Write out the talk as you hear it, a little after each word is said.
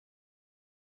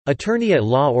Attorney at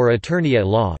law or attorney at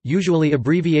law, usually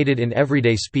abbreviated in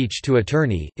everyday speech to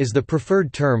attorney, is the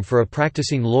preferred term for a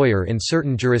practicing lawyer in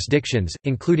certain jurisdictions,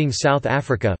 including South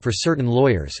Africa for certain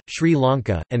lawyers, Sri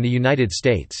Lanka, and the United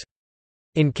States.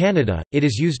 In Canada, it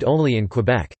is used only in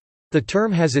Quebec. The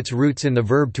term has its roots in the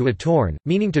verb to attorn,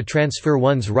 meaning to transfer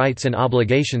one's rights and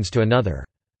obligations to another.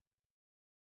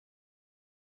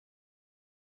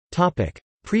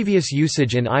 Previous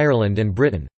usage in Ireland and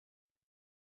Britain.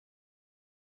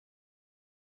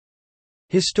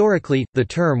 Historically, the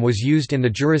term was used in the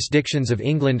jurisdictions of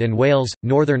England and Wales,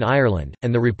 Northern Ireland,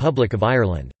 and the Republic of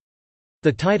Ireland.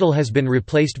 The title has been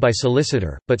replaced by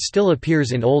solicitor, but still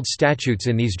appears in old statutes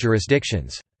in these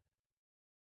jurisdictions.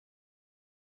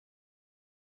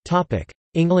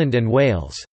 England and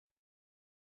Wales.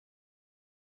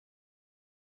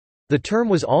 The term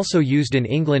was also used in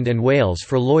England and Wales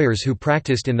for lawyers who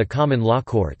practiced in the common law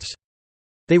courts.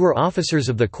 They were officers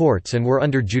of the courts and were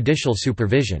under judicial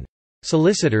supervision.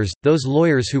 Solicitors, those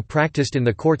lawyers who practiced in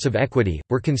the courts of equity,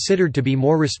 were considered to be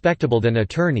more respectable than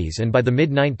attorneys, and by the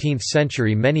mid-19th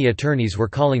century many attorneys were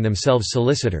calling themselves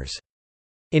solicitors.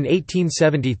 In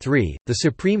 1873, the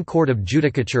Supreme Court of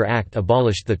Judicature Act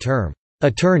abolished the term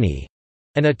attorney,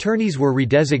 and attorneys were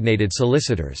redesignated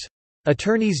solicitors.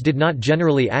 Attorneys did not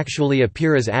generally actually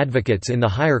appear as advocates in the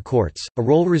higher courts, a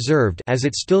role reserved, as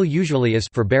it still usually is,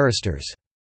 for barristers.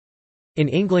 In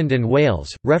England and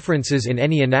Wales, references in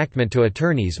any enactment to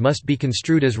attorneys must be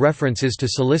construed as references to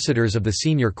solicitors of the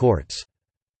senior courts.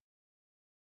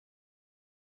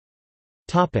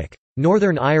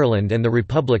 Northern Ireland and the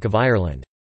Republic of Ireland.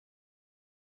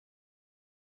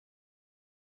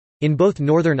 In both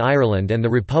Northern Ireland and the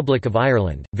Republic of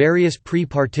Ireland, various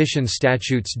pre-partition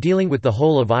statutes dealing with the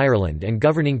whole of Ireland and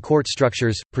governing court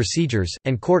structures, procedures,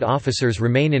 and court officers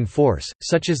remain in force,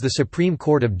 such as the Supreme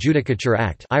Court of Judicature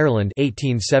Act Ireland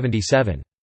 1877.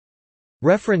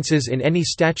 References in any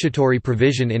statutory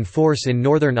provision in force in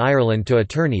Northern Ireland to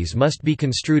attorneys must be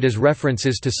construed as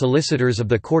references to solicitors of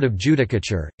the Court of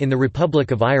Judicature. In the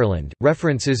Republic of Ireland,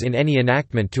 references in any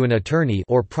enactment to an attorney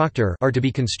or proctor are to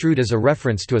be construed as a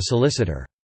reference to a solicitor.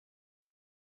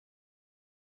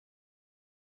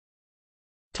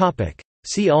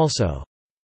 See also: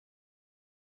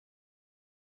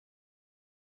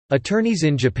 Attorneys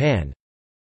in Japan,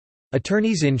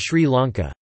 Attorneys in Sri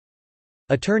Lanka,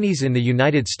 Attorneys in the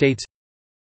United States,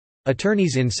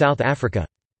 Attorneys in South Africa.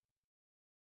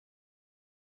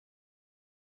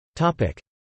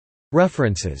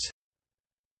 References